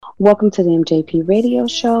Welcome to the MJP radio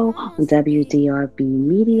show on WDRB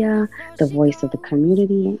Media, the voice of the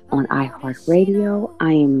community on iHeartRadio.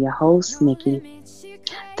 I am your host, Nikki.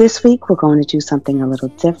 This week, we're going to do something a little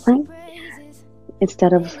different.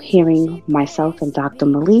 Instead of hearing myself and Dr.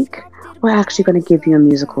 Malik, we're actually going to give you a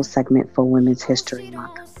musical segment for Women's History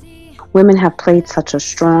Month. Women have played such a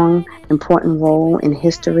strong, important role in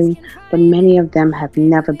history, but many of them have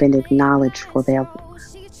never been acknowledged for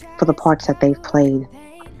the parts that they've played.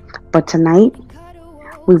 But tonight,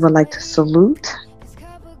 we would like to salute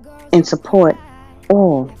and support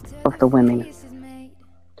all of the women.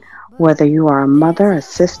 Whether you are a mother, a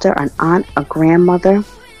sister, an aunt, a grandmother,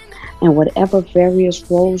 and whatever various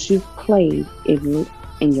roles you've played in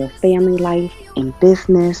your family life, in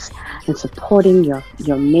business, in supporting your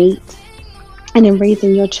mate, and in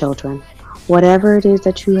raising your children. Whatever it is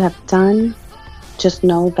that you have done, just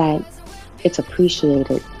know that it's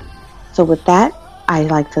appreciated. So with that, I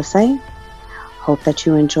like to say, hope that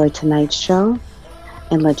you enjoy tonight's show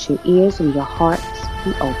and let your ears and your hearts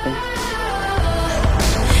be open.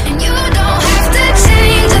 And you don't have to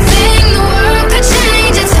change a thing, the world could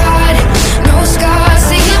change, it's hard. No scars,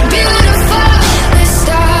 see you're beautiful. The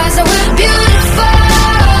stars are we're beautiful.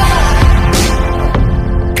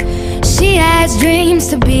 She has dreams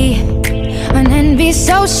to be an envy,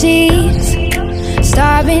 so she's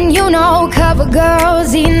starving, cover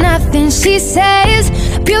girls eat nothing. She says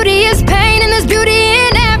beauty is pain and there's beauty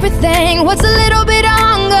in everything. What's a little bit of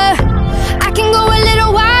hunger? I can go a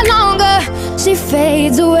little while longer. She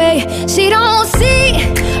fades away, she don't see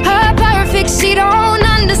her perfect, she don't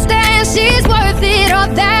understand she's worth it. All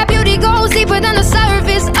that beauty goes deeper than the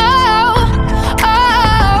surface.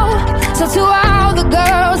 So to all the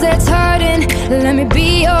girls that's hurting, let me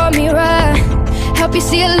be your mirror, help you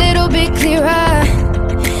see a little bit clearer,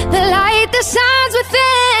 the light that shines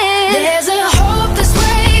within. There's a hope that's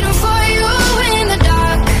waiting for you in the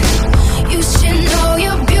dark. You should know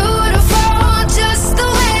you're beautiful just the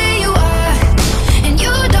way you are. And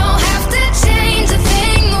you don't have to change a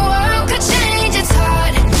thing, the world could change, it's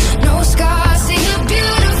hard. No scars, see you're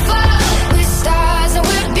beautiful. We're stars and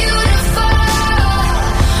we're beautiful.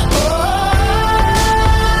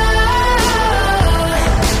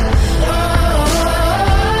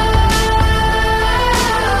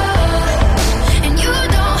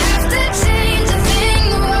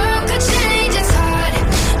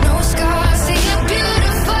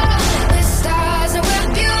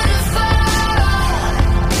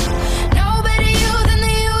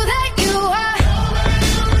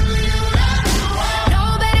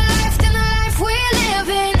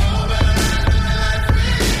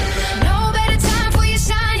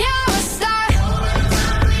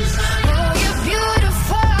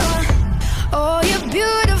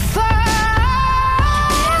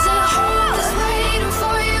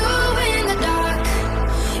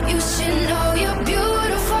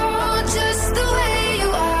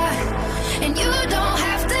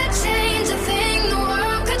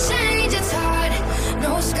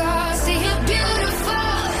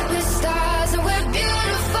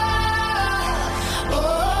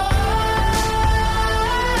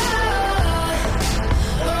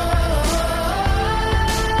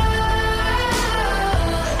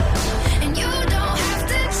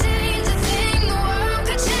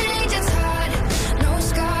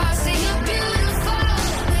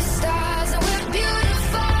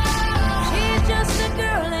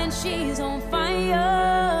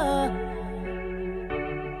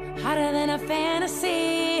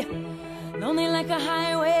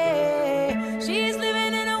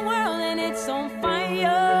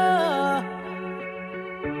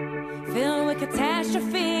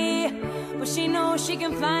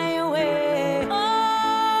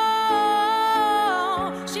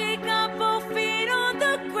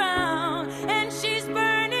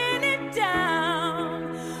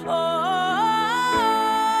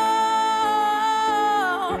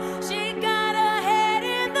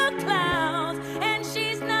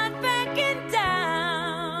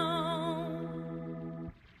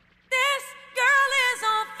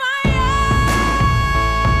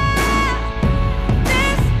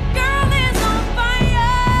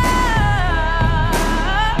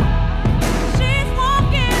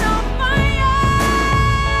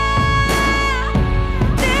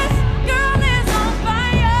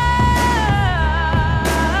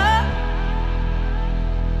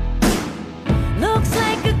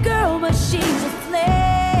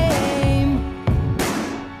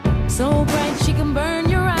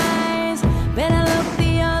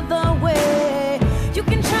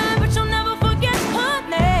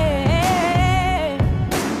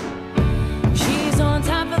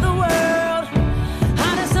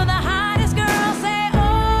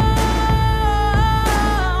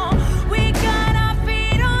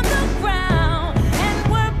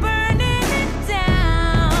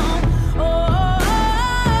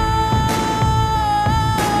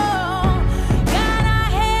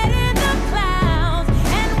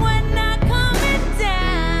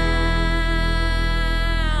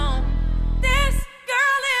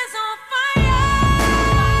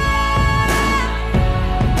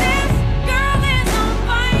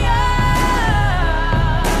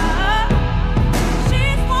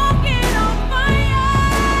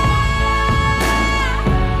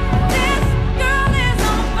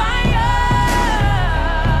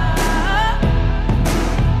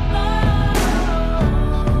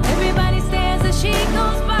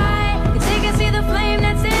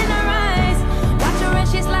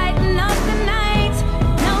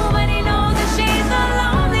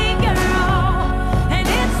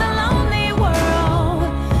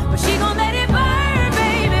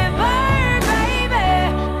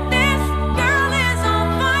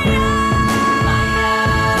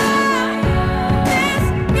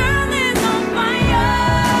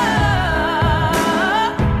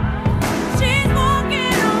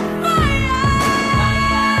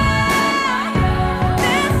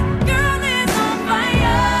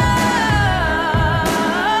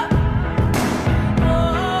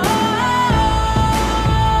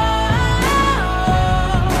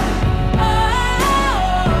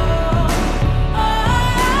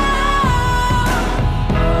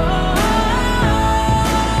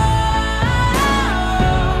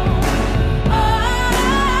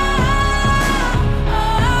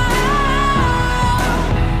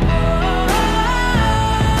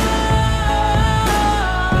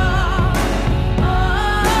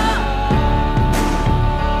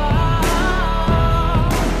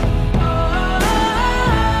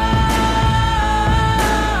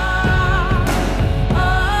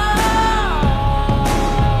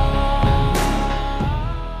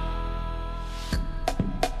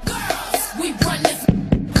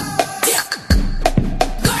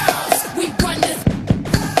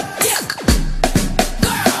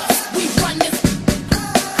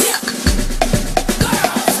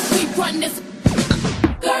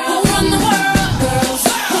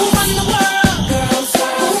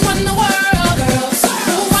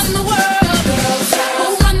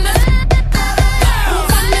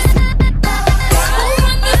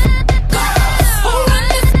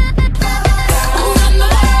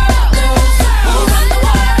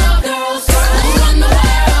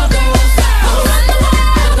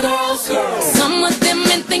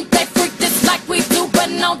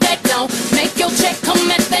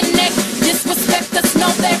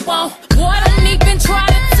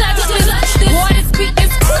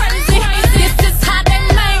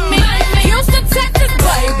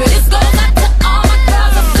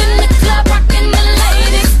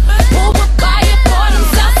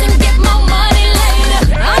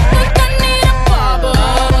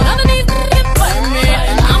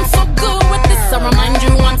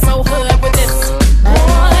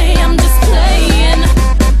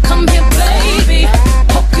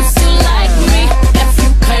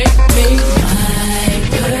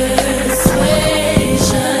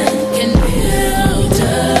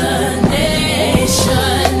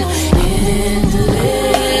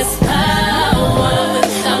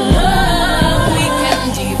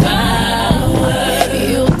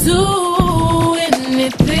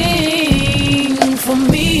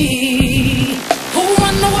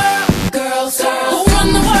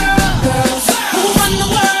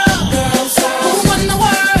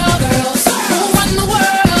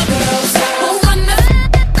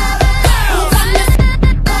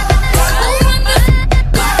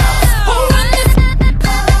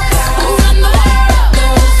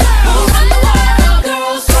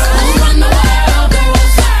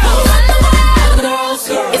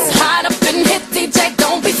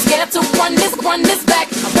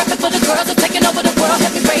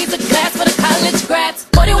 class for the college grads.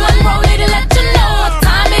 41 rollie to let you know what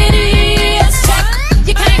time it is. Check,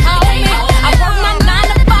 you can't hold me. I work my 9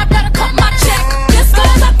 to 5, gotta cut my check. This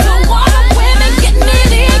goes up to all the women getting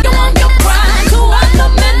it in. You want your grind. To all the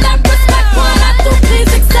men that respect what I do,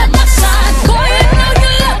 please accept my shine. Go ahead, know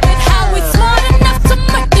you love it. How we smart enough to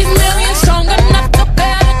make these millions, strong enough to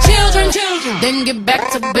bear the children. Then get back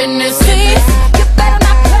to business. Please, you better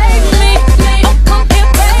not play me. Oh, come here,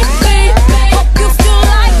 baby. Hope you still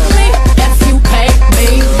like me if you pay me.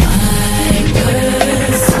 My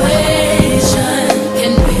persuasion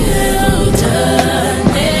can build a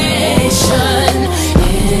nation.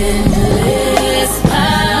 Endless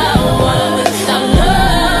power. Without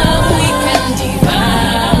love, we can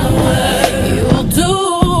devour. You'll do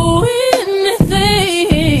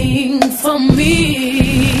anything for me.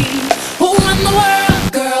 Who run the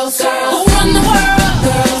world? Girls. Who run the world?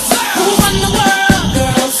 Girls. Who run the world?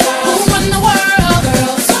 Girls. Who run the world?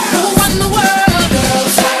 Girls. Who run the world?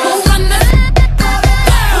 Girls. Who run this?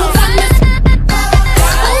 Who run this? Who run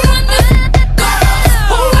this?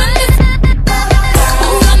 Who run this? Who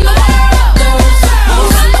run the world? Girls. Who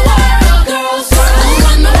run the world? Girls. Who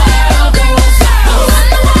run the world? Girls. Who run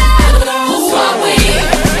the world? Who are we?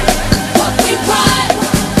 What we run?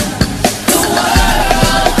 The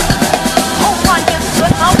world. Who run this? Who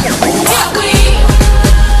are we?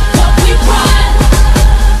 What we run?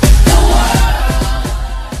 The world.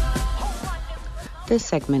 This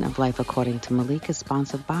segment of Life According to Malik is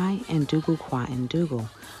sponsored by Ndugu Kwa Ndugu,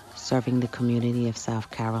 serving the community of South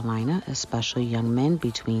Carolina, especially young men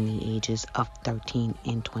between the ages of 13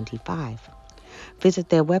 and 25. Visit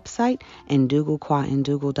their website,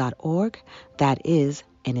 ndugukwandugu.org. That is,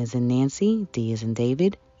 N as in Nancy, D as in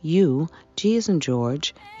David, U, G as in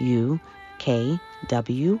George, U, K,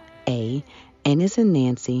 W, A, N as in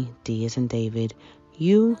Nancy, D as in David,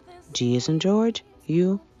 U, G as in George,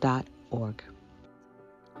 U.org.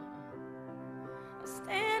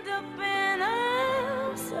 Stand up and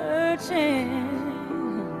I'm searching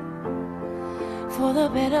for the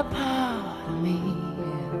better part of me.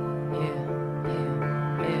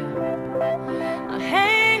 I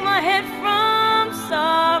hang my head from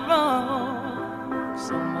sorrow.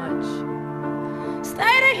 So much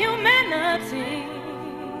state of humanity.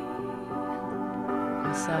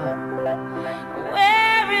 What's up?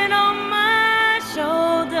 Wearing on my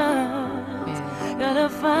shoulders. Gotta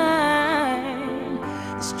find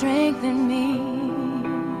the strength in me.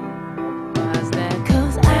 Why's that?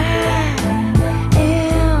 'Cause I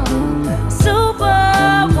am Superwoman.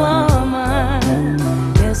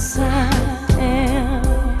 Yes, I am.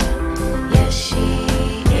 Yes, she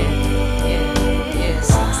is.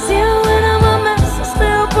 Still when I'm a mess, I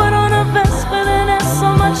still put on a vest. But then there's so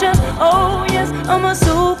much else. Oh yes, I'm a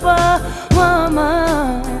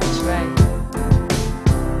Superwoman. That's right.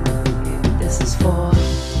 This is for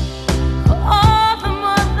all the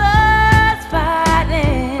mothers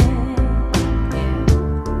fighting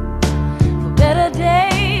for better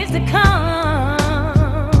days to come.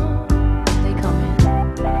 They coming.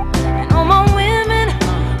 And all my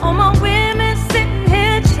women sitting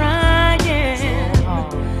here trying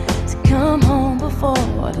to come home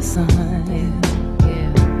before the sun.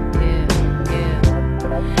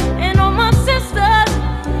 And all my sisters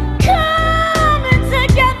coming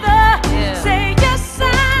together. Say yes I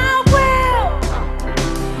will.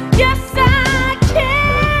 Yes I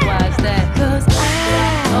can. Why's that? 'Cause I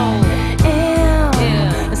am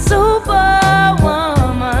a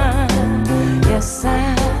Superwoman. Yes I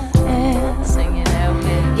am. Sing it out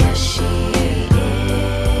there. Yes she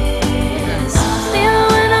is. Still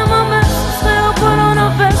when I'm a mess, still put on a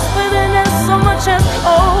vest. But then there's so much else.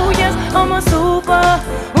 Oh yes, I'm a Superwoman.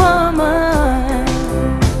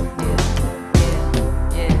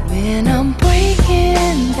 When I'm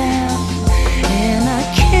breaking down and I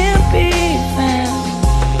can't be found,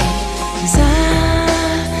 'cause I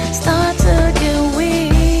start to get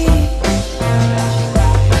weak,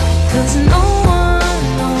 'cause no one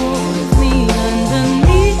knows me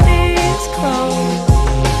underneath these clothes.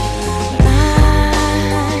 But I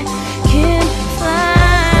can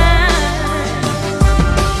fly.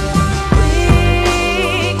 We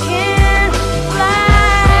can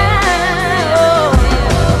fly. Oh,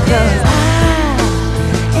 'cause I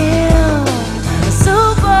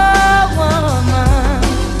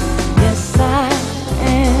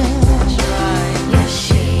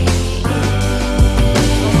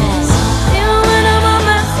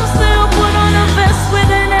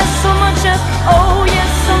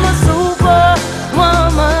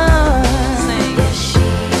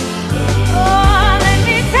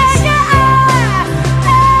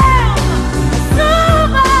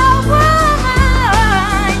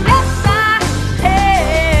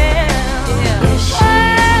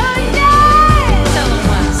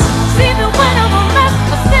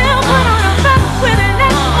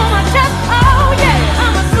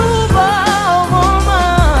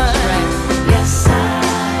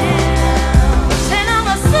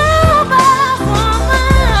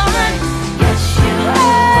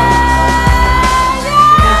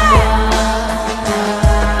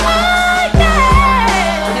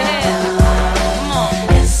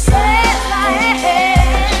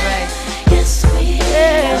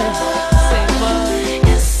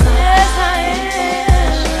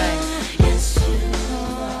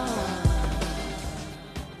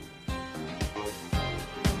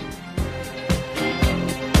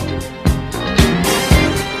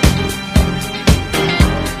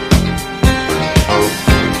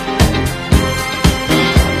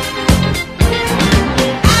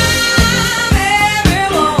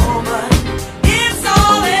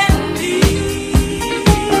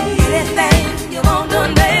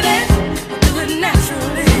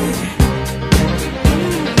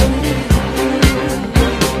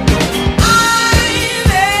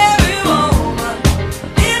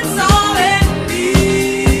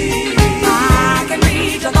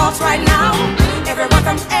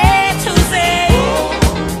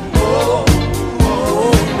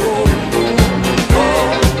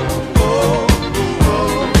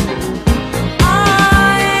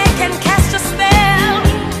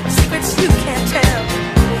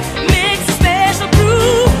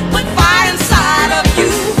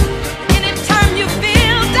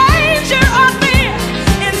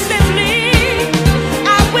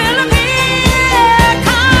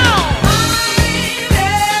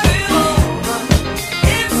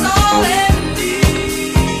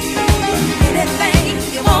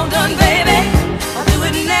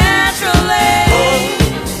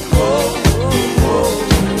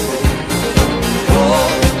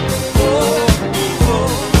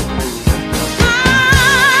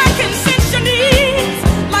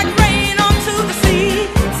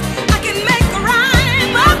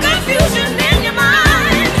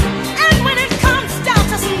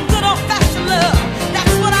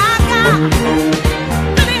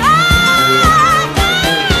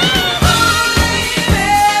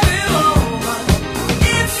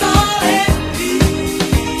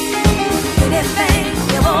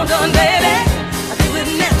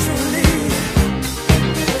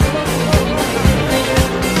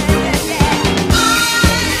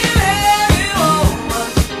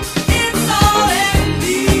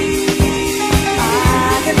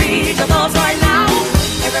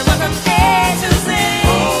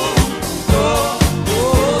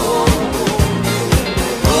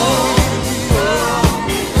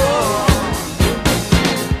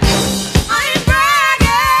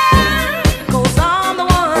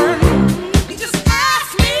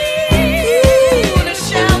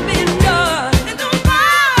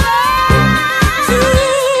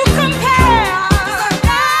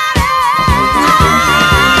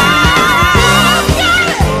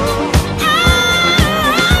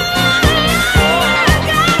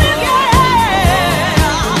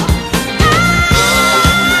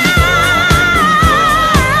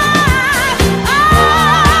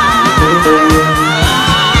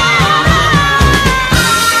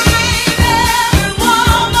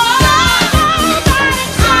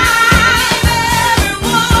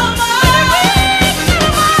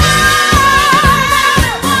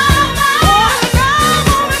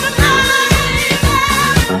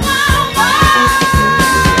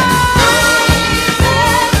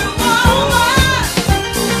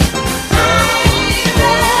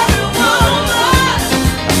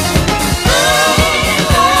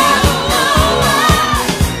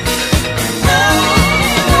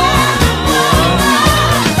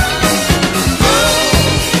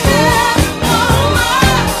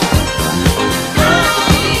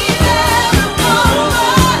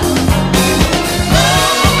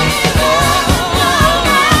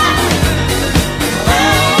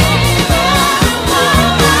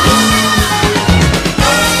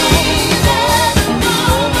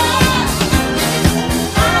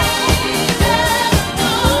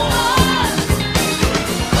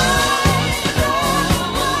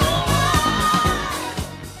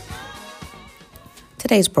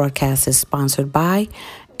Today's broadcast is sponsored by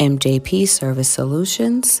MJP Service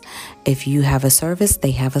Solutions. If you have a service, they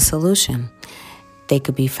have a solution. They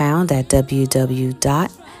could be found at www.mjpss,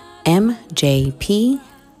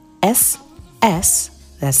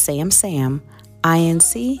 that's Sam,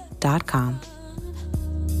 inc.com.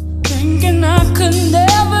 Thinking I could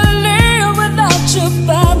never live without you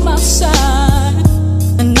by my side.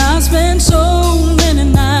 And I spent so many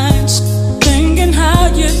nights thinking how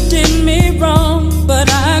you did me wrong, but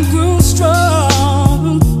I grew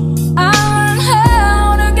strong. I learned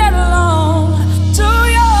how to get along to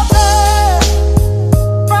your bed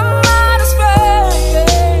from outer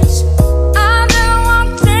space. I did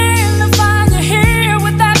one thing to find you here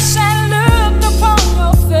with that sad look upon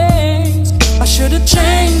your face. I should have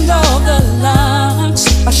changed all the locks.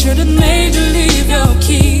 I should have made you leave your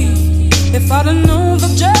key. If I'd have known for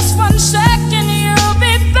just 1 second you'll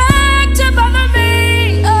be back to bother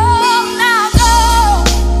me. Oh, now go,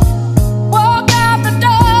 walk out the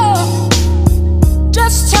door.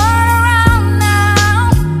 Just turn around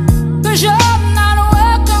now, 'cause you're not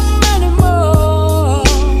welcome anymore.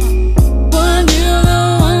 Weren't you the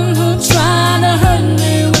one who tried to hurt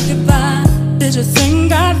me with goodbye? Did you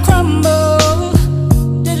think I'd crumble?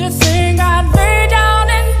 Did you think I'd lay down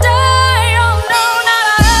and die? Oh no, not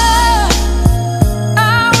I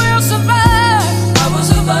will survive. I will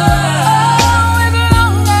survive. Oh, as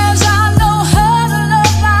long as I know how to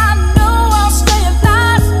love, I know I'll stay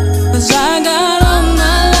alive. 'Cause I got all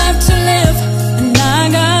my life to live, and I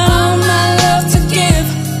got all my love to give,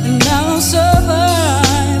 and I'll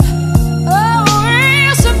survive. Oh,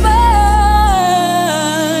 we'll survive.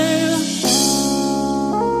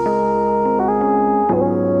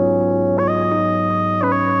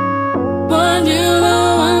 Weren't you the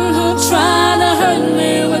one who tried to hurt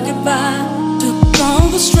me with goodbye? Took all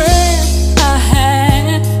the strength I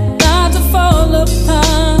had not to fall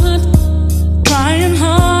apart, trying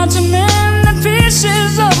hard to mend the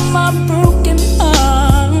pieces of my broken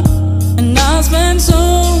heart. And I spent so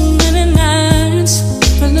many nights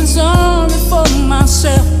feeling sorry for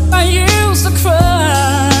myself. I used to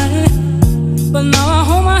cry, but now I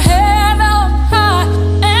hold my head up high,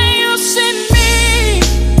 and you see me,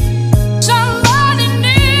 somebody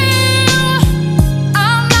new.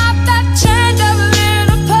 I'm not that changed up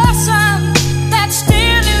little person that's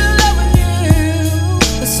still in love with you.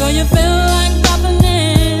 So you feel like dropping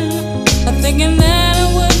in, I'm thinking that I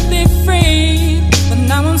would be free, but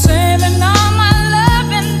now I'm saving all my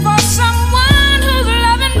loving for someone who's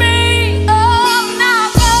loving me. Oh, now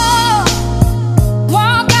go,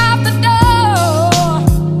 walk out the door.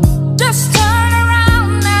 Just turn around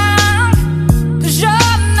now, 'cause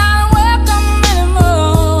you're not welcome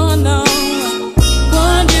anymore, no.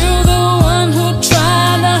 Weren't you the one who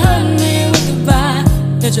tried to hurt me with goodbye?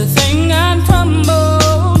 Did you think I'd crumble?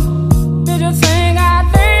 Did you think I'd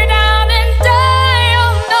lay down and die?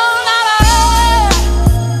 Oh no, not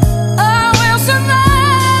I will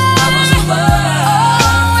survive. I will survive.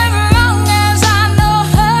 Oh, as long as I know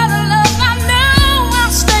how to love, I know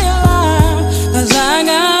I'll stay alive. 'Cause I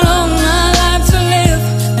got all my life to live,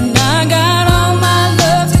 and I got all my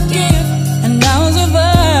love to give, and I'll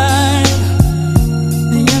survive.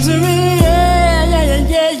 The answer is yeah, yeah,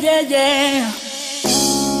 yeah, yeah, yeah.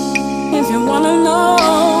 If you wanna know,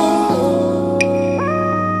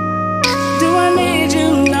 do I need you?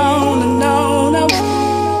 No, no, no, no.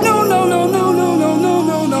 No, no, no, no, no, no, no,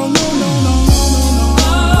 no, no, no, no, no,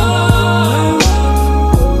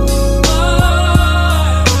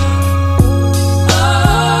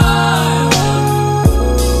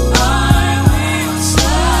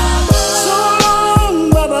 So long,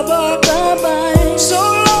 bye, bye, bye, bye, bye. So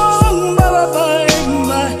long, bye, bye, bye,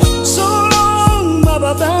 bye. So long, bye,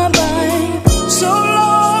 bye, bye, bye. So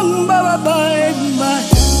long, bye, bye, bye, bye.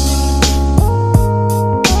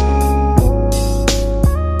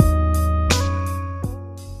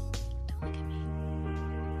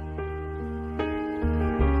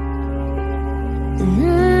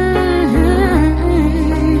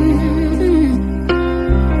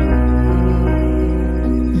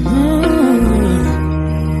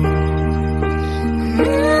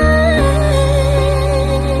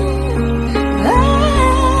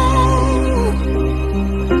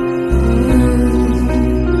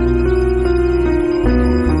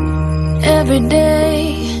 Every day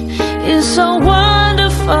is so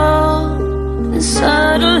wonderful, and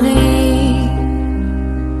suddenly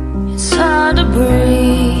it's hard to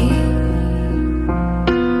breathe.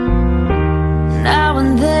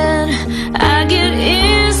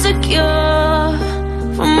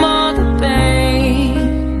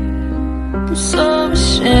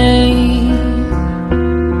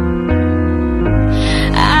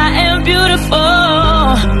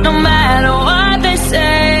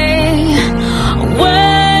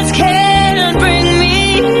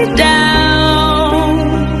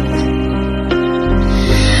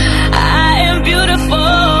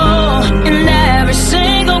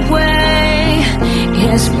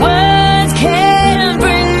 Yes, words can't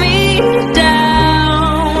bring me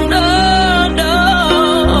down. Oh no,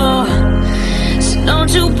 so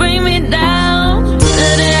don't you bring me down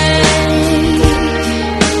today.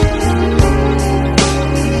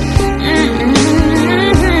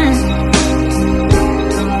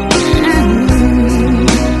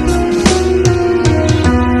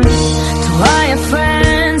 To all your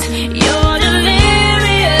friends, you're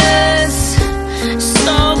delirious,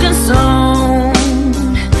 so consumed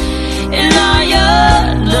in all your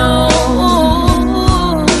doom.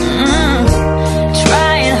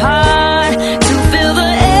 Trying hard to fill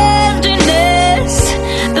the emptiness,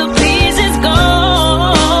 the peace is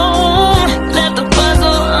gone. Left the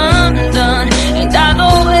puzzle undone and dug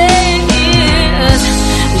away years.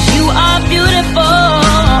 You are beautiful,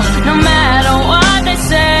 no matter what they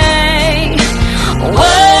say.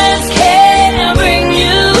 Words can't bring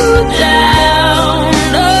you down.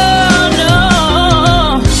 No, no.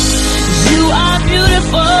 You are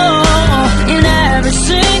beautiful in every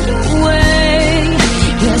single way.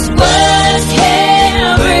 Yes, words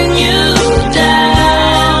can't bring you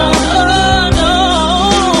down. Oh no.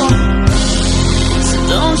 So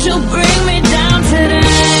don't you bring me down today.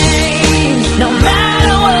 No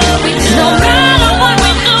matter what we do, no matter what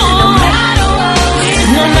we do, no matter what we do,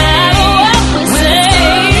 no matter what we say.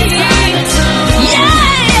 Yeah,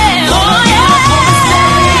 oh yeah.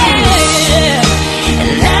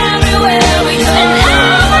 And everywhere we go, and everywhere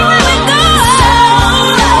we go,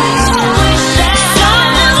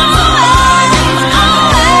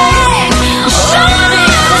 we shine on the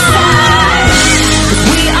other side. 'Cause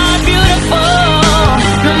we are beautiful,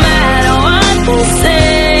 no matter what they say.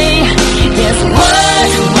 Yes,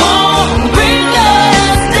 words won't bring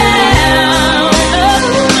us down.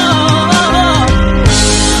 No.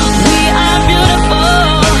 We are beautiful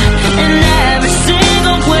in every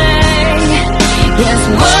single way. Yes,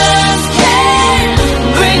 words can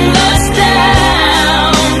bring us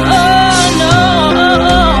down. Oh no.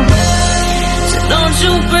 So don't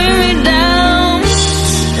you bring me down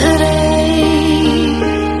today.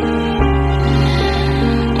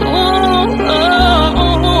 Oh, yeah.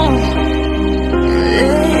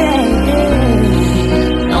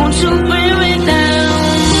 Don't you bring me down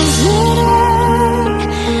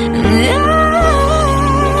today.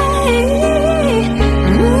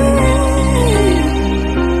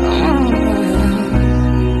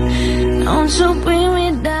 Don't you bring me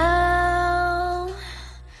down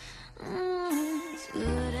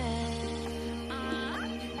today.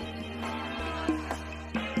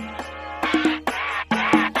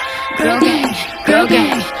 Girl gang, girl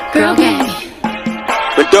gang, girl gang.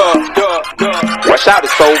 But rush out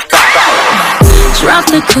is so fast. Drop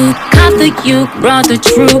the coupe, cop the uke, brought the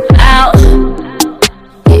troop out.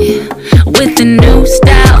 Yeah, with the new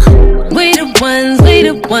style. We the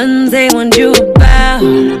ones they want you about.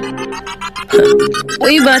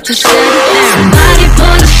 We bout to shut it down. Somebody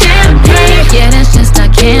pour the champagne. Yeah, that's just our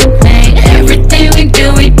campaign. Everything we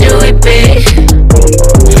do it big.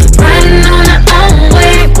 Riding on our own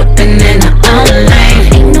way, whipping in our own lane.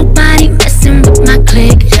 Ain't nobody messing with my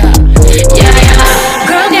clique. Yeah.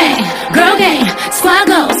 Girl gang, squad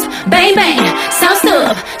goes, bang bang, sauce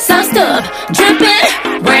up, drippin',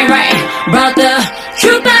 rain, brought the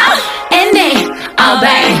troop out, and they all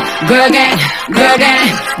bang. Girl gang, girl gang,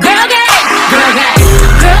 girl gang, girl gang,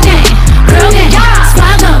 girl gang, girl gang,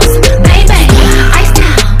 squad goes, bang bang, ice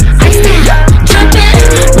down, drippin',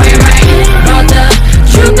 rain, brought the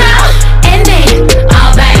troop out, and they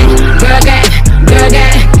all bang. Girl gang, girl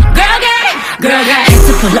gang, girl gang, girl gang. Had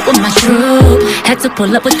to pull up with my troop, had to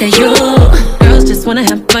pull up with the you. Girls just wanna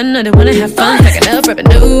have fun, no, they wanna have fun, stacking up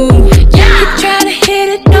revenue. Yeah, he try to hit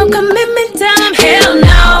it, no commitment, tell him hell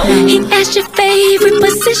no. He asked your favorite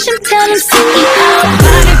position, tell him CEO.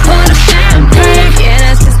 Somebody pour the champagne, yeah,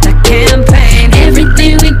 that's just a campaign.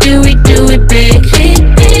 Everything we do it big.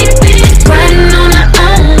 Riding on our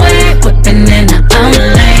own way, whipping in our own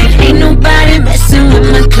lane. Ain't nobody messing with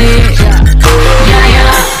my clique.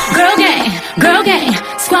 Yeah. Girl gang,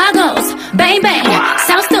 squad goes, bang bang,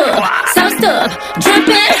 sauce up,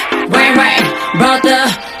 drippin', rain, brought the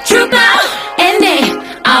troop out, and they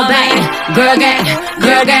all bang. Girl gang,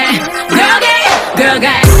 girl gang, girl gang, girl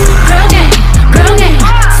gang, girl gang, girl gang,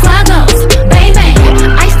 squad goes, bang bang,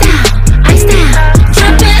 ice down,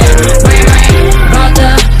 drippin', rain, brought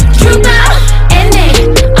the troop out, and they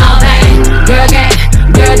all bang. Girl gang,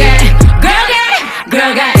 girl gang, girl gang,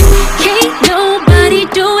 girl gang. Can't nobody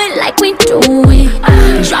do it like we do it.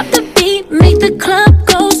 Drop the beat, make the club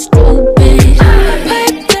go stupid.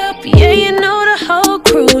 Piped up, yeah, you know the whole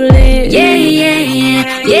crew lit. Yeah.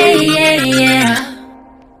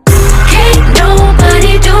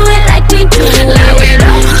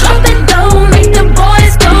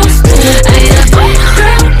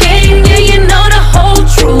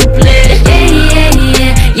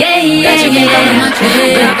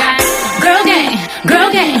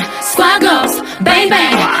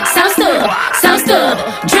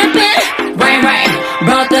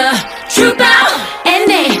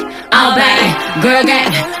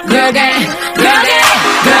 gang, girl gang, girl gang,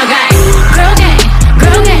 girl gang, girl gang,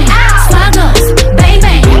 girl gang. Swaggles, bang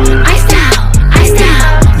bang, iced out,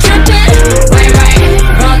 jumping, right,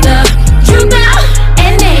 roll up, jump out,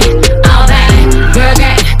 and then all bang. Girl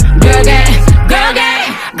gang, girl gang, girl gang,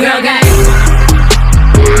 girl gang.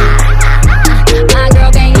 My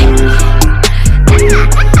girl gang,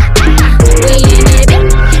 we in it.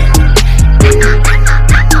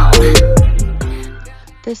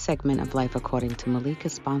 This segment of Life According to Malik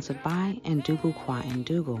is sponsored by Ndugu Kwa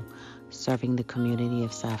Ndugu, serving the community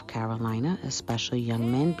of South Carolina, especially young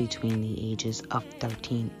men between the ages of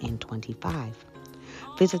 13 and 25.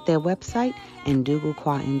 Visit their website,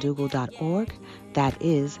 ndugukwandugu.org. That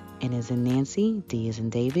is N as in Nancy, D as in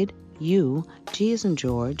David, U, G as in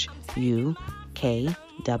George, U, K,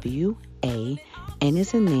 W, A, N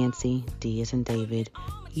as in Nancy, D as in David,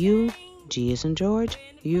 U, G as in George,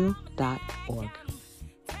 U.org.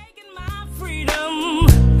 Freedom,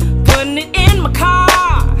 putting it in my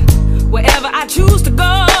car, wherever I choose to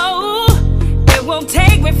go, it won't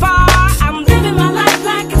take me far. I'm living my life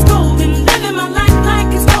like it's golden, living my life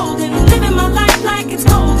like it's golden, living my life like it's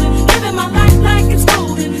golden, living my life like it's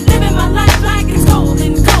golden, living my life like it's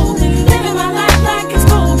golden, golden, living my life like it's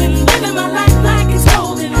golden, living my life like it's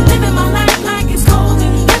golden, living my life like it's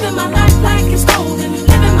golden, living my life like it's golden,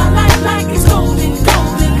 living my life like it's golden,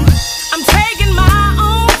 golden. I'm taking my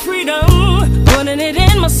own freedom, putting it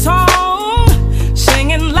in my song,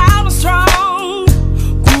 singing loud and strong,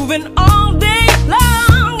 grooving all day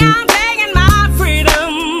long. I'm taking my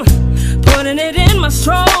freedom, putting it in my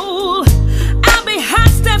stroll. I'll be hot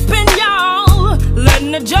stepping, y'all,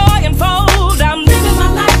 letting the joy unfold. I'm living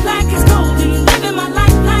my life like it's golden, living my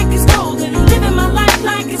life like it's golden, living my life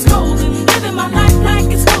like it's golden, living my life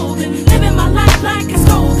like it's golden, living my life like it's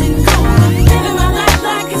golden, golden, living my life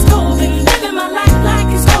like it's golden, living my life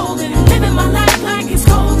like it's golden, living my life like it's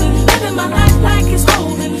golden, living my life like it's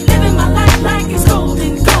golden, living my life like it's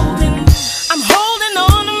golden, golden. I'm holding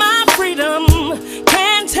on to my freedom,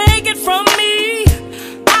 can't take it from me.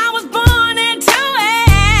 I was born into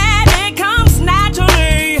it, it comes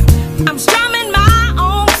naturally. I'm strumming my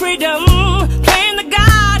own freedom, playing the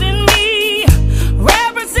God in me,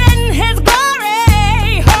 representing His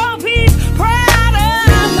glory. Hope He's proud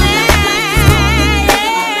of me.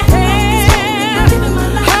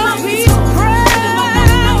 Hope He's proud of me.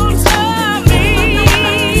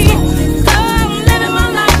 I'm living my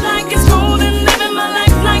life like it's golden, living my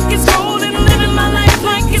life like it's golden, living my life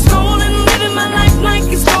like it's golden, living my life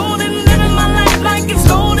like it's golden, living my life like it's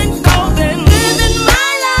golden, golden, living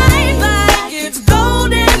my life like it's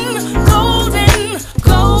golden, golden,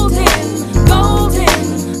 golden, golden,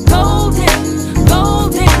 golden,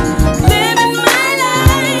 golden, living my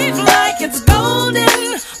life like it's golden,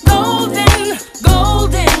 golden,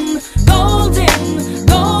 golden, golden, golden,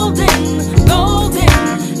 golden, living my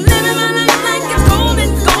life like it's golden, golden, golden, golden, living my life like it's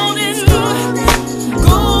golden, golden,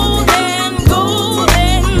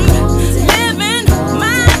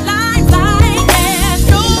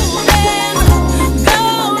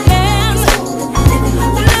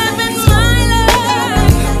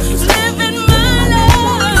 living my life, living my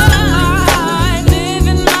life,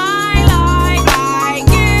 living my life like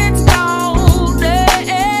it's golden.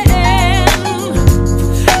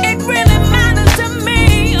 It really matters to me,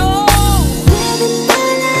 oh. Living my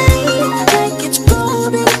life like it's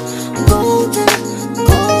golden, golden,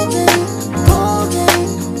 golden, golden,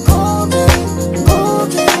 golden,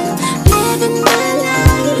 golden. Living my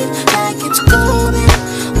life like it's golden,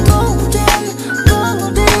 golden,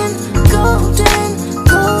 golden, golden,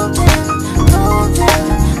 golden, golden.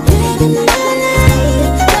 Living my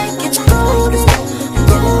life like it's golden,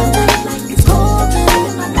 golden, like it's golden,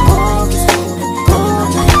 golden,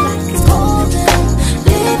 golden, like it's golden.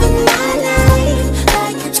 Living my life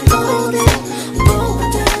like it's golden,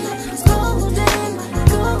 golden, it's golden,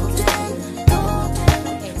 golden, golden.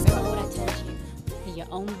 Hey, remember what I told you? Be your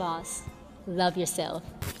own boss. Love yourself.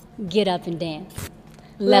 Get up and dance.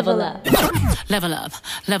 Level up. Level up,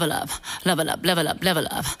 level up, level up, level up, level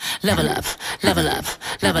up, level up, level up,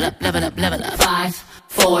 level up, level up, level up. 5,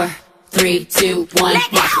 4, 3, 2, 1.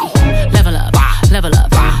 Watch me. Level up, level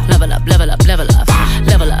up, level up, level up, level up,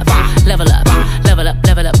 level up, level up, level up,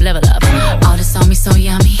 level up, level up. All this on me so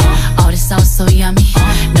yummy, all this sauce so yummy.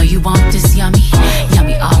 No, you want this yummy,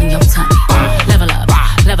 yummy all in your tummy. Level up,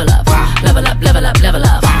 level up, level up, level up, level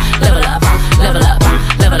up, level up, level up,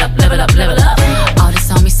 level up, level up, level up. All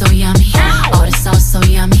this on me so yummy, all this sauce so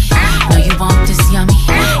yummy. No, you want this yummy,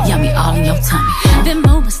 yummy all in your tummy. Them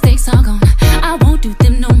old mistakes are gone, I won't do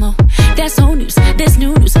them no more. That's old news, that's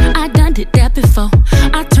new news, I done did that before.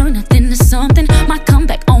 I turn nothing to something, my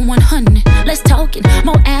comeback on 100. Let's talk it,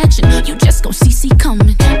 more action, you just gon' see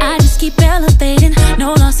coming. I just keep elevating,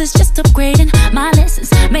 no losses, just upgrading. My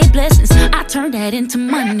lessons made blessings, I turn that into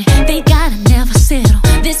money. They gotta never settle,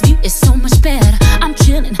 this view is so much better. I'm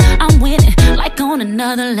chilling, I'm winning, like on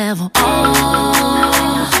another level.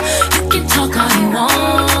 Oh, you can talk all you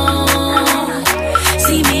want.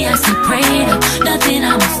 See me, I see prayed up, nothing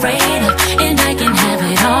I'm afraid of, and I can have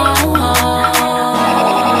it all.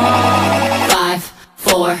 5,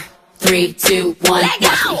 4, 3, 2, 1,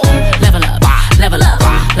 let's go! Level up, level up,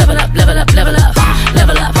 level up, level up, level up,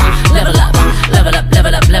 level up, level up, level up,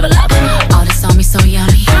 level up, level up. All this on me so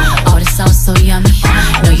yummy, all this sauce so yummy.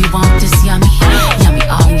 Know you want this yummy, yummy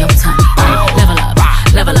all in your tummy. Level up,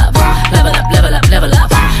 level up, level up, level up, level up,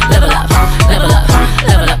 level up, level up,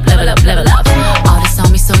 level up, level up, level up. All this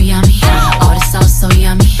on me so yummy, all this sauce so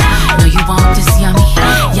yummy. Know you want this yummy,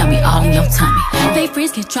 yummy all in your tummy. Fake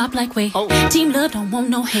friends get dropped like weight. Team love don't want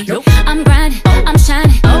no hate. I'm grinding, I'm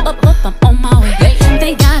shining, up, I'm on my way.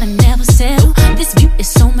 They gotta never settle, this view is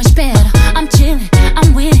so much better. I'm chilling,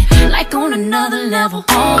 I'm winning, like on another level.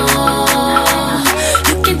 Oh,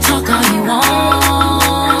 you can talk all you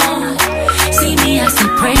want. See me, I see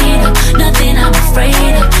prayed up, nothing I'm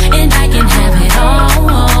afraid of, and I can have it all.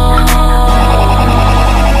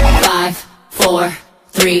 5, 4,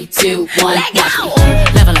 3, 2, 1, let's go!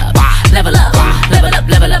 Level up, level up, level up,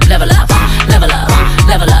 level up, level up, level up,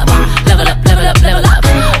 level up, level up, level up, level up.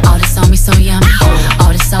 All this on me so yummy,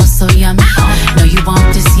 all this sauce so yummy. Know you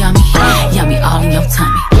want this yummy, yummy all in your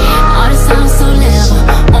tummy. All this sounds so level,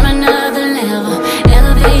 on another level.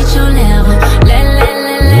 Elevate your level,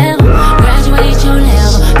 level. Graduate your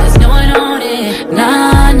level, there's no one on it.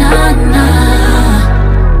 Nah, nah,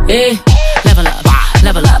 nah. Hey, level up,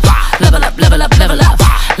 level up, level up, level up, level up,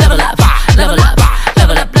 level up, level up,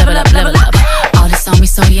 level up, level up, level up. All this on me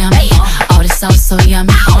so yummy, all this sauce so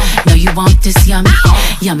yummy. Know you want this yummy,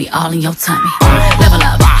 yummy all in your tummy. Level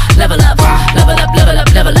up, level up, level up, level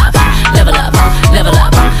up, level up, level up, level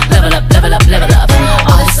up, level up, level up, level up.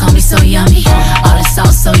 All this on me so yummy, all this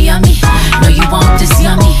sauce so yummy. Know you want this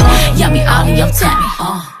yummy, yummy all in your tummy.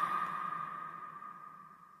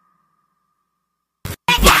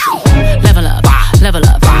 Level up, level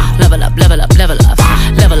up, level up, level up, level up,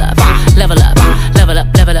 level up, level up, level up,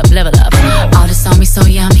 level up, level up. All this on me so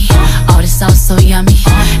yummy, all this sauce so yummy.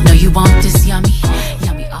 Know you want this yummy,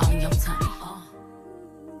 yummy all in your tummy.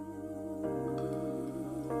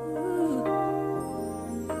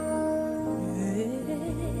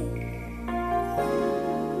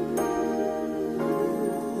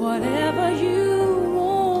 Whatever you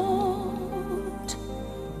want,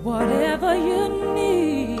 whatever you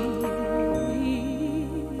need,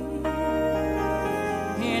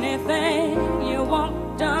 anything you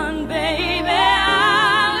want done, baby,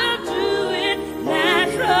 I'll do it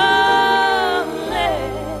naturally.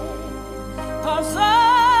 'Cause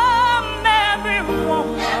every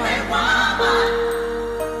woman,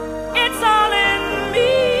 it's all in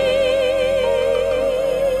me.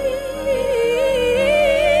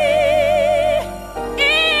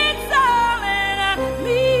 It's all in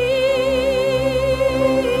me.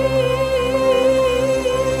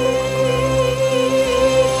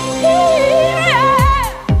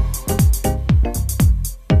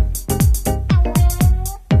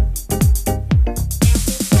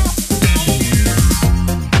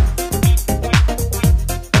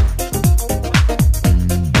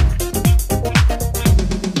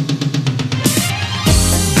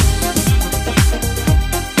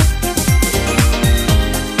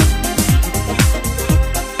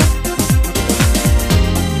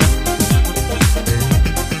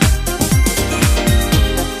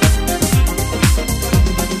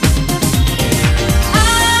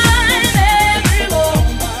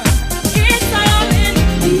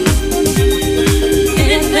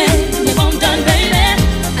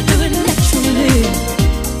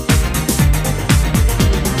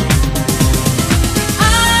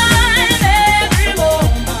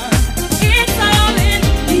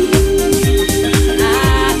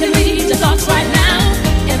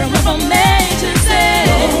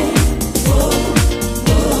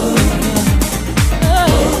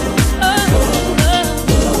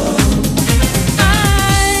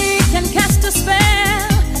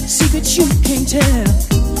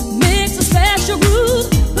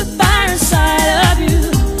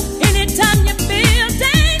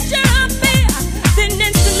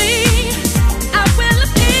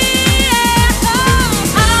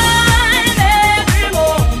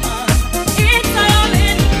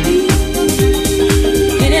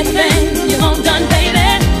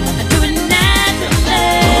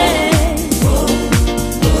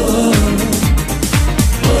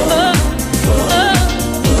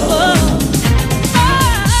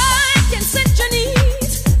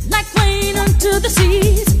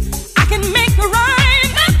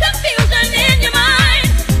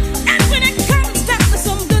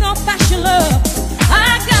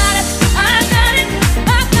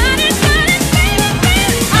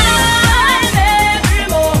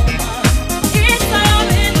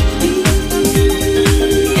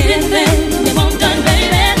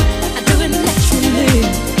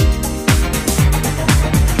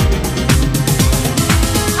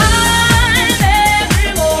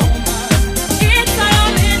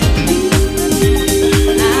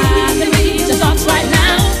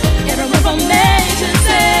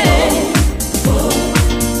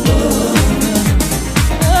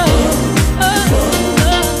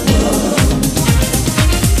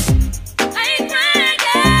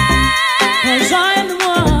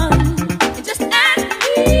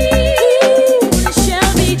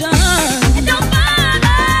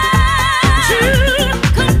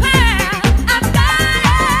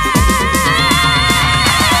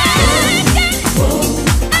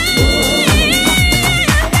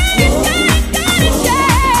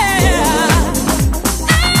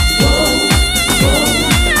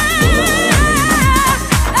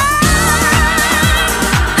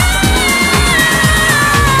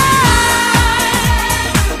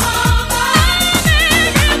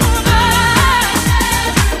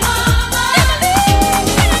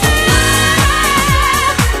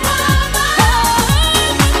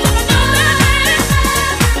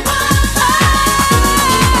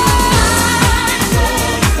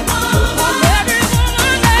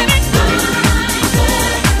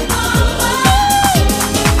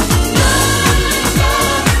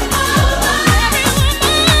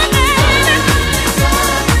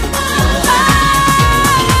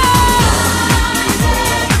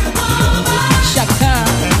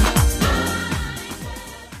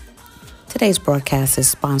 Today's broadcast is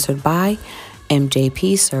sponsored by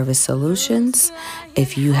MJP Service Solutions.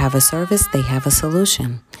 If you have a service, they have a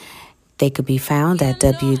solution. They could be found at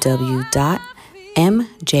www.mjpss,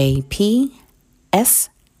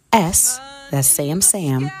 that's Sam,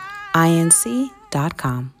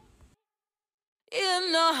 inc.com.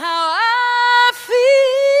 You know how I feel.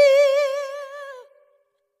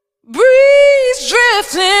 Breeze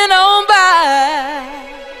drifting on by.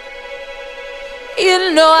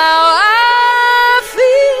 You know how I feel.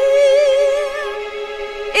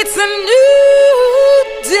 It's a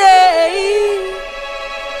new day,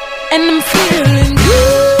 and I'm feeling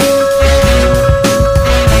good.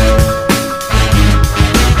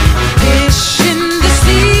 Fish in the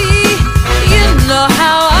sea, you know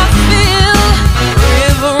how I feel.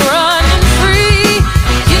 River running free,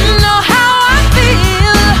 you know how I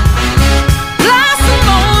feel. Blossom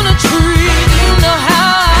on a tree, you know how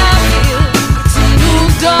I feel. It's a new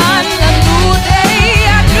dawn, a new day,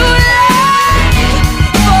 a new life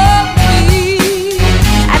for me,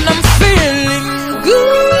 and I'm feeling good.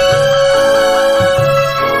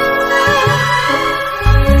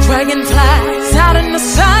 Dragonflies out in the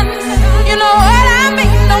sun, you know what I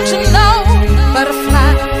mean, don't you know?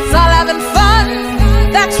 Butterflies all having fun,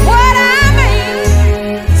 that's what I mean.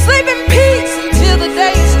 Sleep in peace until the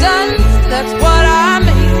day's done, that's what I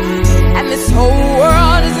mean. And this whole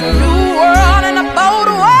world is a new world and a bold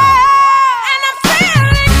world, and I'm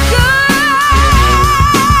feeling good.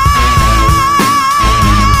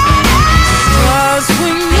 Stars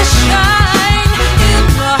when you shine, you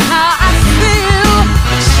know how I feel.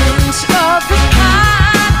 Scent of the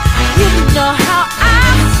pine, you know how I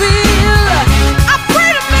feel. I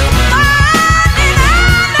pray to make mine, and I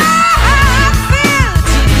know how I feel.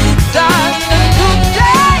 It's a new dawn, a new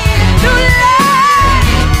day, a new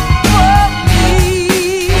life for me,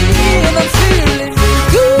 and I'm feeling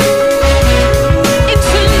good. It's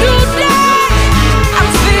a new day, I'm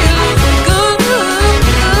feeling good.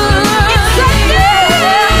 It's a new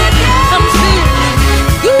day, I'm feeling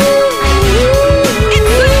good.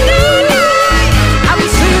 It's a new day, I'm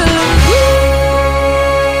feeling good.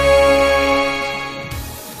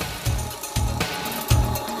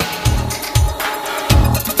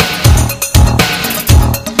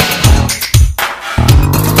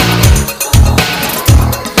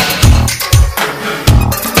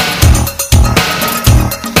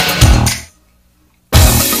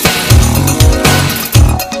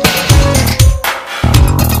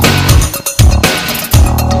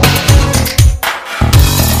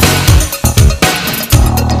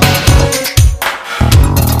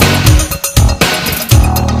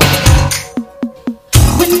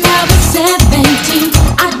 When I was 17,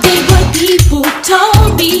 I did what people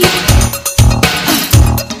told me.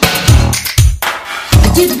 I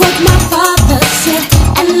did what my father said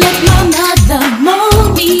and let my mother mold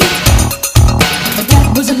me. But that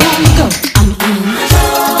was a long ago. I'm in.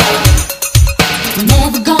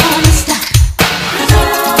 Never gonna stop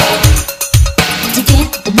to get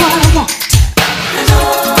what I want.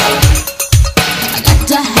 I got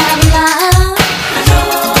to have a life.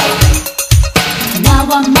 Now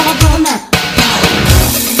I'm all grown up.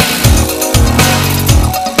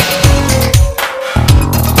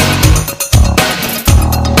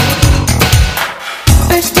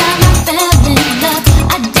 First time I fell in love,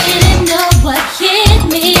 I didn't know what hit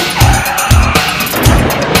me.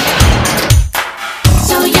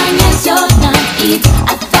 So young and so naive,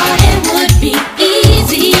 I thought it would be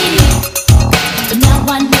easy. But now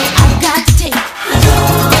I know I've got to take.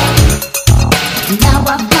 Now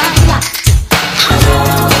I've got a lot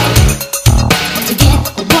to get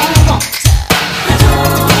what I want.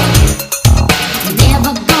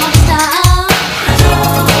 Never gonna stop.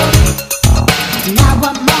 Now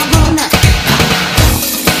I'm all grown up.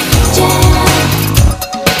 Jam,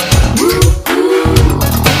 woo,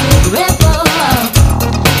 rebel.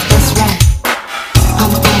 That's right.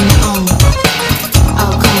 I'm on my own.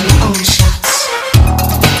 I'll call my own shots.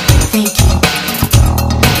 Thank you.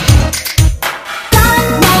 Got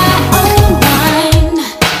my own mind.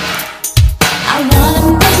 I wanna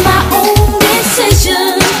make my own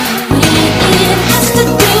decision. When it has to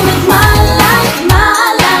do with my life,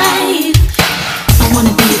 I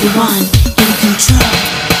wanna be the one in control.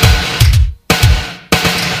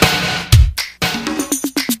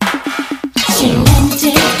 Shake and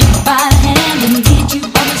take you by the hand and get you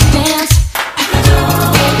on this dance.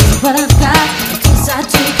 What I've got, because I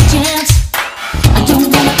took a chance. I don't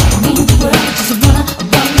wanna be the world, just wanna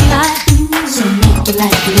run my life. So make your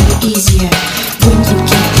life a little easier when you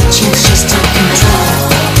get the chance, just take control.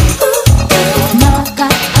 Now I've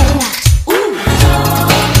got a lot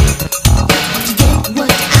to get what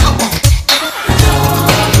I want.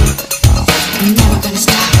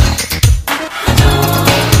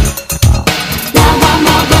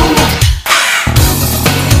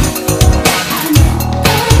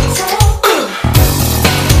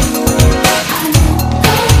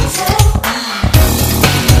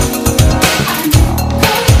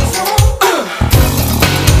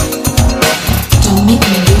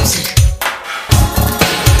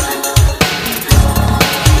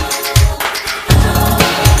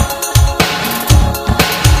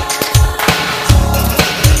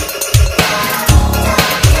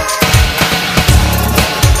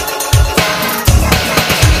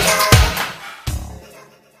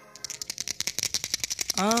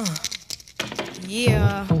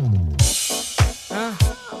 Yeah.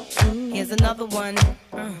 Here's another one.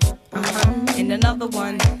 And another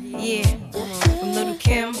one. Yeah. From Little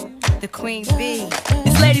Kim, the Queen Bee.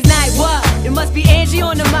 It's ladies' night, what? It must be Angie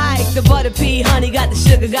on the mic. The butter pea, honey, got the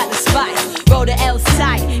sugar, got the spice. Roll the L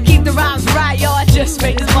tight, keep the rhymes right, yo. I just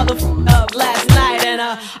made this motherfucker up last night. And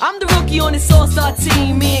I'm the rookie on this all-star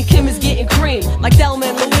team. Me and Kim is getting cream, like Thelma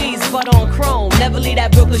and Louise, but on chrome. Never leave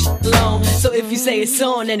that Brooklyn shit alone. So if you say it's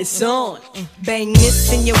on, then it's on. Bang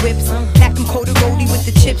this in your whips, pack them cold roly with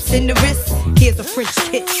the chips in the wrist. Here's a French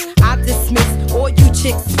kiss, I dismiss all you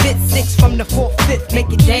chicks. Spit 6 from the 4th, 5th,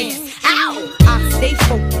 make it dance. Ow! I stay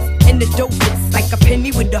focused and the dopest, like a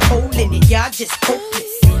penny with a hole in it. Y'all just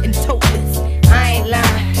hopeless and topless. I ain't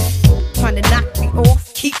lying, trying to knock me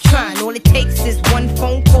off. Keep trying. All it takes is one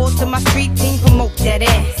phone call to my street team. Promote that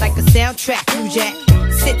ass like a soundtrack. New Jack,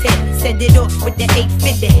 sit there, send it off with the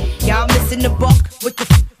 850. Y'all missing the buck with the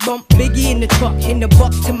bump. Biggie in the truck, in the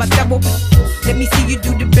buck to my double. Let me see you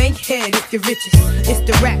do the bank head if you're riches. It's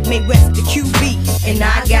the rap made West, the QB, and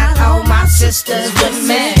I got all my sisters with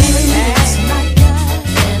me.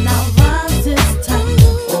 And our rhymes this time.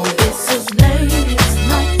 Oh, this is ladies'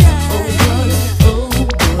 night. Oh,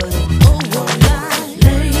 what,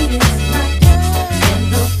 ladies' night. And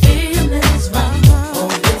the feeling's right. Oh,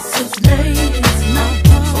 this is ladies' night.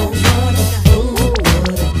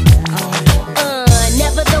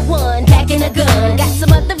 Never the one packing a gun. Got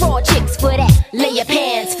some other raw chicks for that. Lay your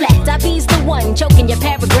pants flat. I be's the one choking your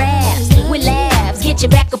paragraphs with laughs. Get you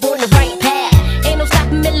back up on the right path. Ain't no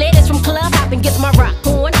stopping me, ladies, from club hopping. Gets my rock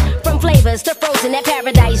on. From flavors to frozen at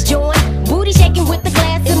paradise joint. Booty shaking with the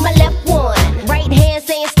glass in my left one. Right hand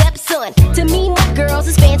saying stepson. To me, my girls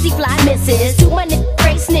is fancy fly misses. To my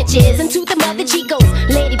great snitches and to the mother chicos.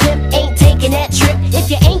 Lady pimp ain't taking that trip. If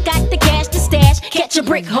you ain't got the cash to stash, catch a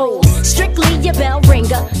brick hole. Strictly your bell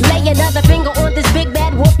ringer. Lay another finger on this big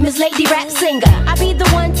bad whoop, Miss Lady Rap Singer. I be the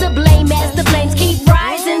one to blame as the flames keep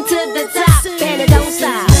rising to the top. And it don't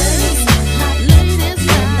stop.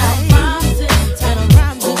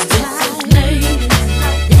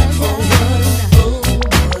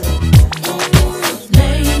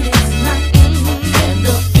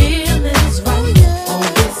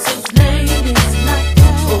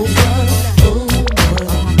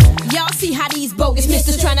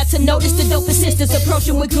 To notice the dopest sisters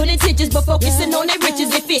approaching with good intentions, but focusing on their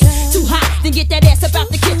riches. If it's too hot, then get that ass up out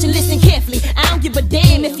the kitchen. Listen carefully, I don't give a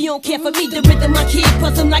damn if you don't care for me. The rhythm I keep,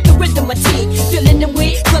 cause I'm like a rhythm I take. Filling them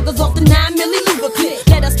with pluggers off the 9 milli Luger clip.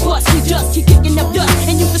 Let us bust, we just keep kicking up dust.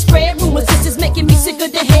 And you can spread rumors, this is making me sick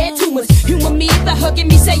of the head tumors. Humor me by hugging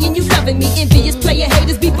me, saying you loving me. Envious player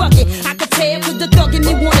haters be bucking. I could tell cause the thug in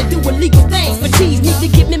me wanna do illegal things. But cheese need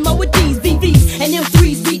to give me more with these VVs and them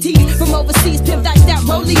 3s BTs from overseas. Pimp diced out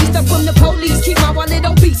rollies. I'm from the police, keep my wallet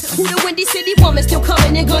obese. Who the Windy City woman still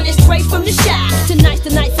coming and gunning straight from the shop. Tonight's the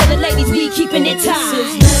night for the ladies, we keeping it tight.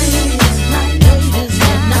 Ladies' night, ladies'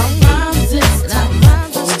 night. Now rhymes this time.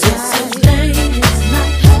 Oh, this is ladies'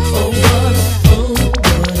 night. Oh, what,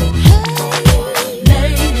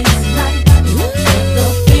 ladies' night. And the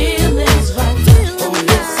feeling's right. Oh,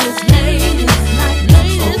 this is ladies'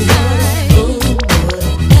 night.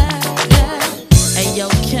 Hey, yo,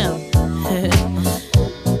 Kim.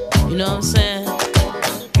 You know what I'm saying?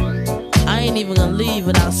 I ain't even gonna leave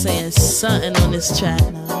without saying something on this track.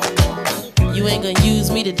 You ain't gonna use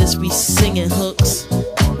me to just be singing hooks.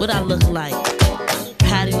 What I look like?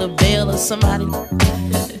 Patti LaBelle or somebody?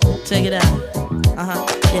 Check it out.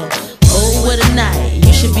 Yeah. Oh, what a night.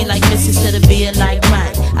 You should be like Miss instead of being like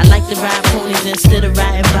Mike. I like to ride ponies instead of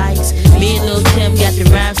riding bikes. Me and Lil' Kim got the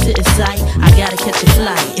rhymes to incite. I gotta catch a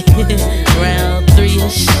flight. Round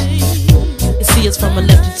 3-ish. See us from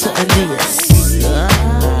Electric to Aeneas.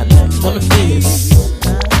 Wanna be us.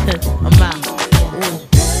 I'm out.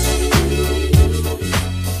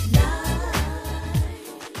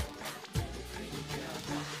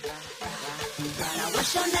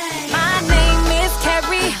 My name is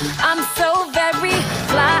Carrie. I'm so very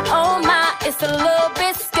fly. Oh my, it's a little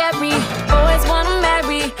bit scary. Boys wanna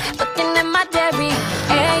marry, looking at my dairy.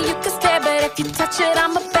 And you can stare, but if you touch it,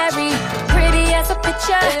 I'm a berry. Pretty as a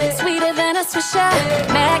picture, sweeter than a swisher.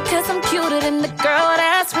 Mad cause I'm cuter than the girl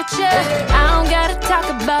that's with you. I don't gotta talk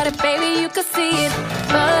about it, baby, you can see it.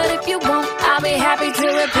 But if you won't, I'll be happy to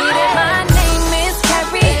repeat it. My name is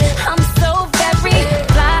Carrie. I'm so very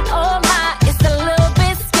fly. Oh my, it's a little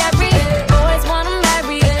bit scary. Boys wanna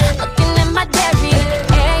marry, looking at my dairy.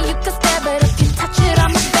 And you can stare, but if you touch it,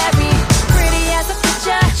 I'm a berry. Pretty as a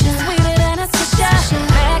picture, sweeter than a swisher.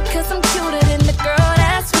 Mad cause I'm cuter than the girl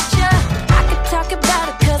that's with you. I could talk about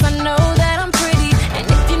it cause I know that I'm pretty. And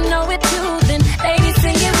if you know it too, then ladies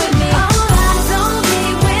sing it with me. All eyes on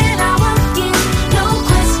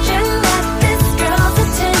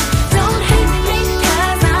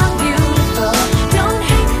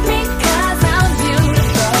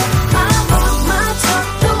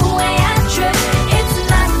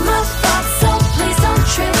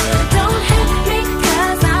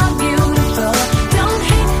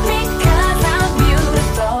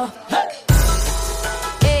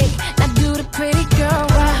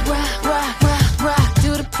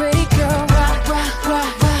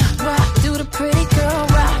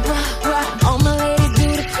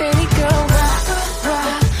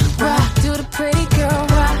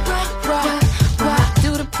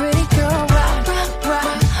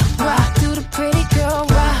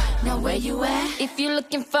If you're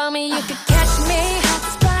looking for me, you could catch me.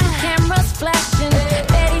 Cameras flashing,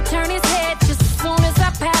 Eddie turn his head just as soon as I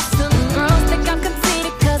pass him. Girls think I'm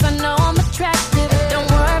conceited cause I know I'm attractive. Don't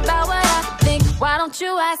worry about what I think, why don't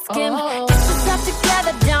you ask him? Get yourself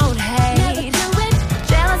together, don't hate.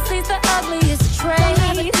 Jealousy's the ugliest trait.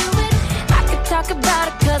 I could talk about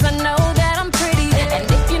it cause I know that I'm pretty.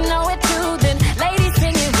 And if you know it too, then ladies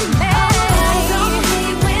sing it with me.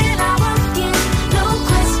 When I walk in, no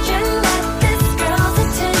question that this girl's a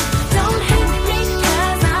 10. Don't hate me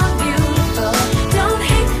cause I'm beautiful. Don't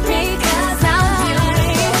hate me cause I'm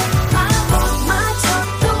beautiful. I walk my talk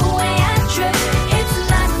the way I trip. It's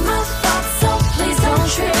not my fault, so please don't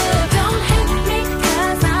trip. Don't hate me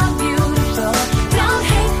cause I'm beautiful. Don't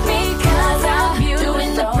hate me cause I'm beautiful.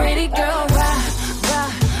 Doing the pretty girl rock,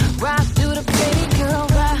 rock, rock. Do the pretty girl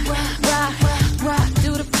rock, rock, rock.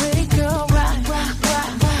 Do the pretty girl rock, rock,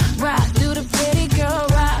 rock. Do the pretty girl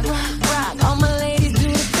rock, rock. All my ladies do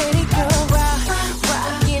the pretty girl rock, rock.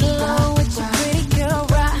 Get low with your pretty girl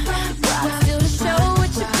rock, rock. Do the show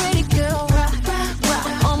with your pretty girl rock, rock.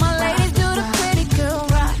 All my ladies do the pretty girl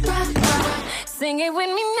rock, rock. Sing it with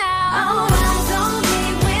me now. Eyes on me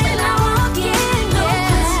when I walk in. No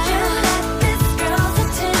question that this girl's a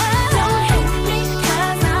 10. Don't hate me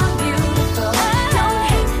cause I'm beautiful. Don't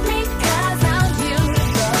hate me cause I'm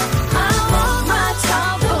beautiful. I walk my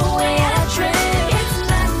talk the way I trip. It's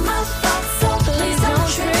not my fault, so please don't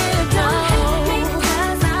trip. Don't hate me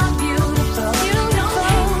cause I'm beautiful. Don't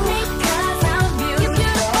hate me cause I'm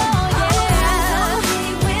beautiful. Eyes on me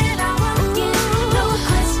when I walk in. No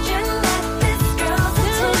question that this girl's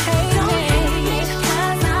a 10. Don't hate me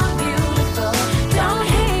cause I'm beautiful. Don't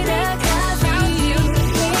hate her cause I'm beautiful.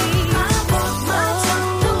 I walk my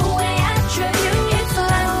talk the way I trip. It's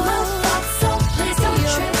not my fault, so please don't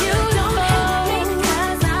trip. You don't hate me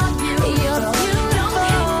cause I'm beautiful. You don't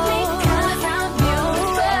hate me cause I'm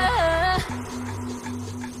beautiful.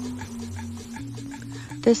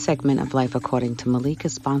 This segment of Life According to Malik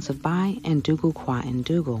is sponsored by Ndugu Kwa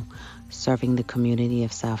Ndugu, serving the community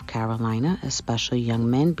of South Carolina, especially young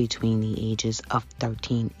men between the ages of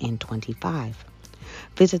 13 and 25.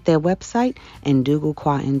 Visit their website,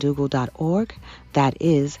 ndugukwandugu.org. That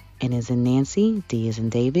is N as in Nancy, D as in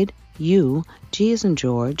David, U, G as in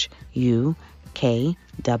George, U, K,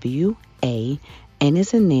 W, A, N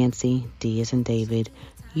as in Nancy, D as in David,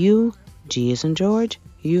 U, G as in George,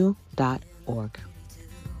 U.org.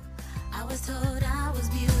 I was told I was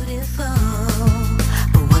beautiful,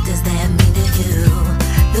 but what does that mean to you?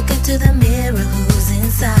 Look into the mirror, who's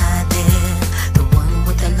inside there? The one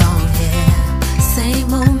with the long hair.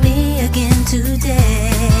 Same old me again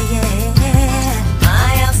today.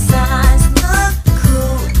 My outsides look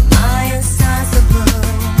cool, my insides are blue.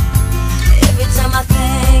 Every time I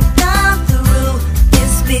think I'm through,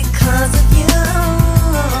 it's because of you.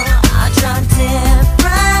 I try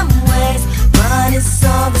different ways, but it's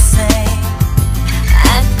all the same.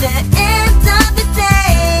 At the end of the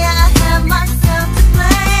day, I have myself to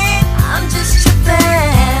blame. I'm just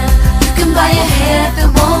tripping. You can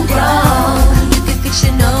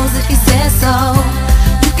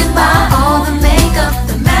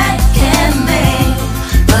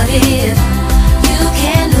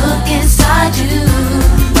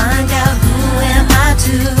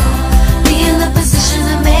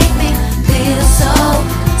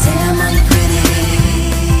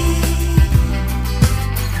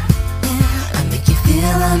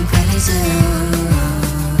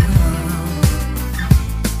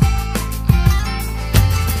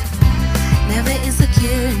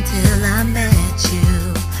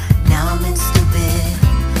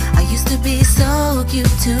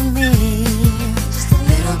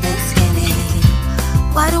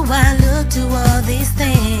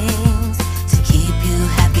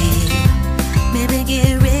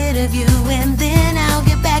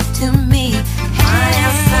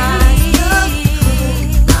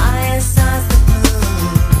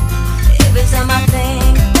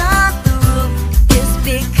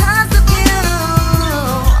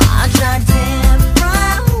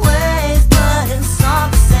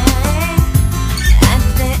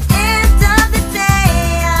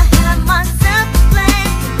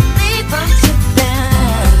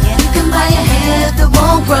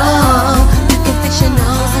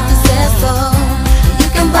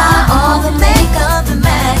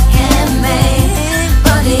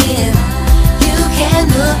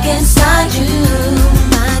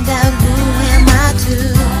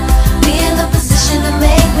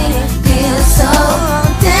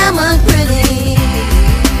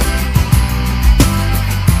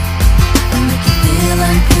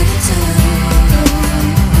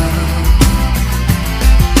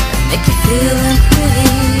make you feeling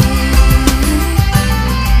pretty.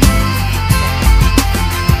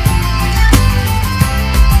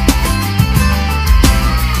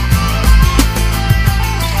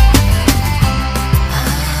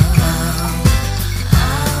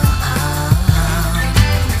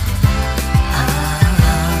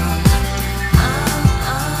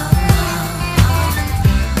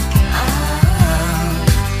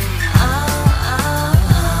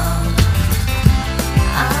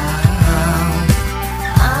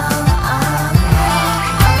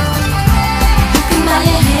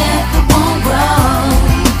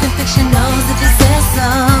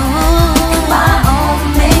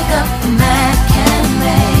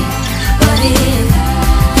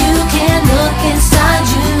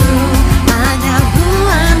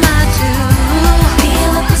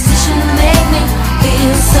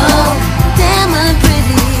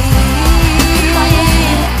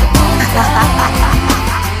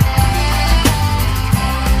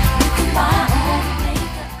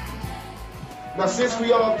 Now, since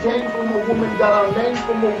we all came from a woman, got our name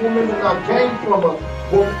from a woman, and I came from a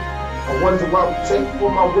woman, I wonder why we take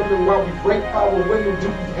from our women, why we break our women, do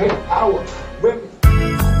we hate our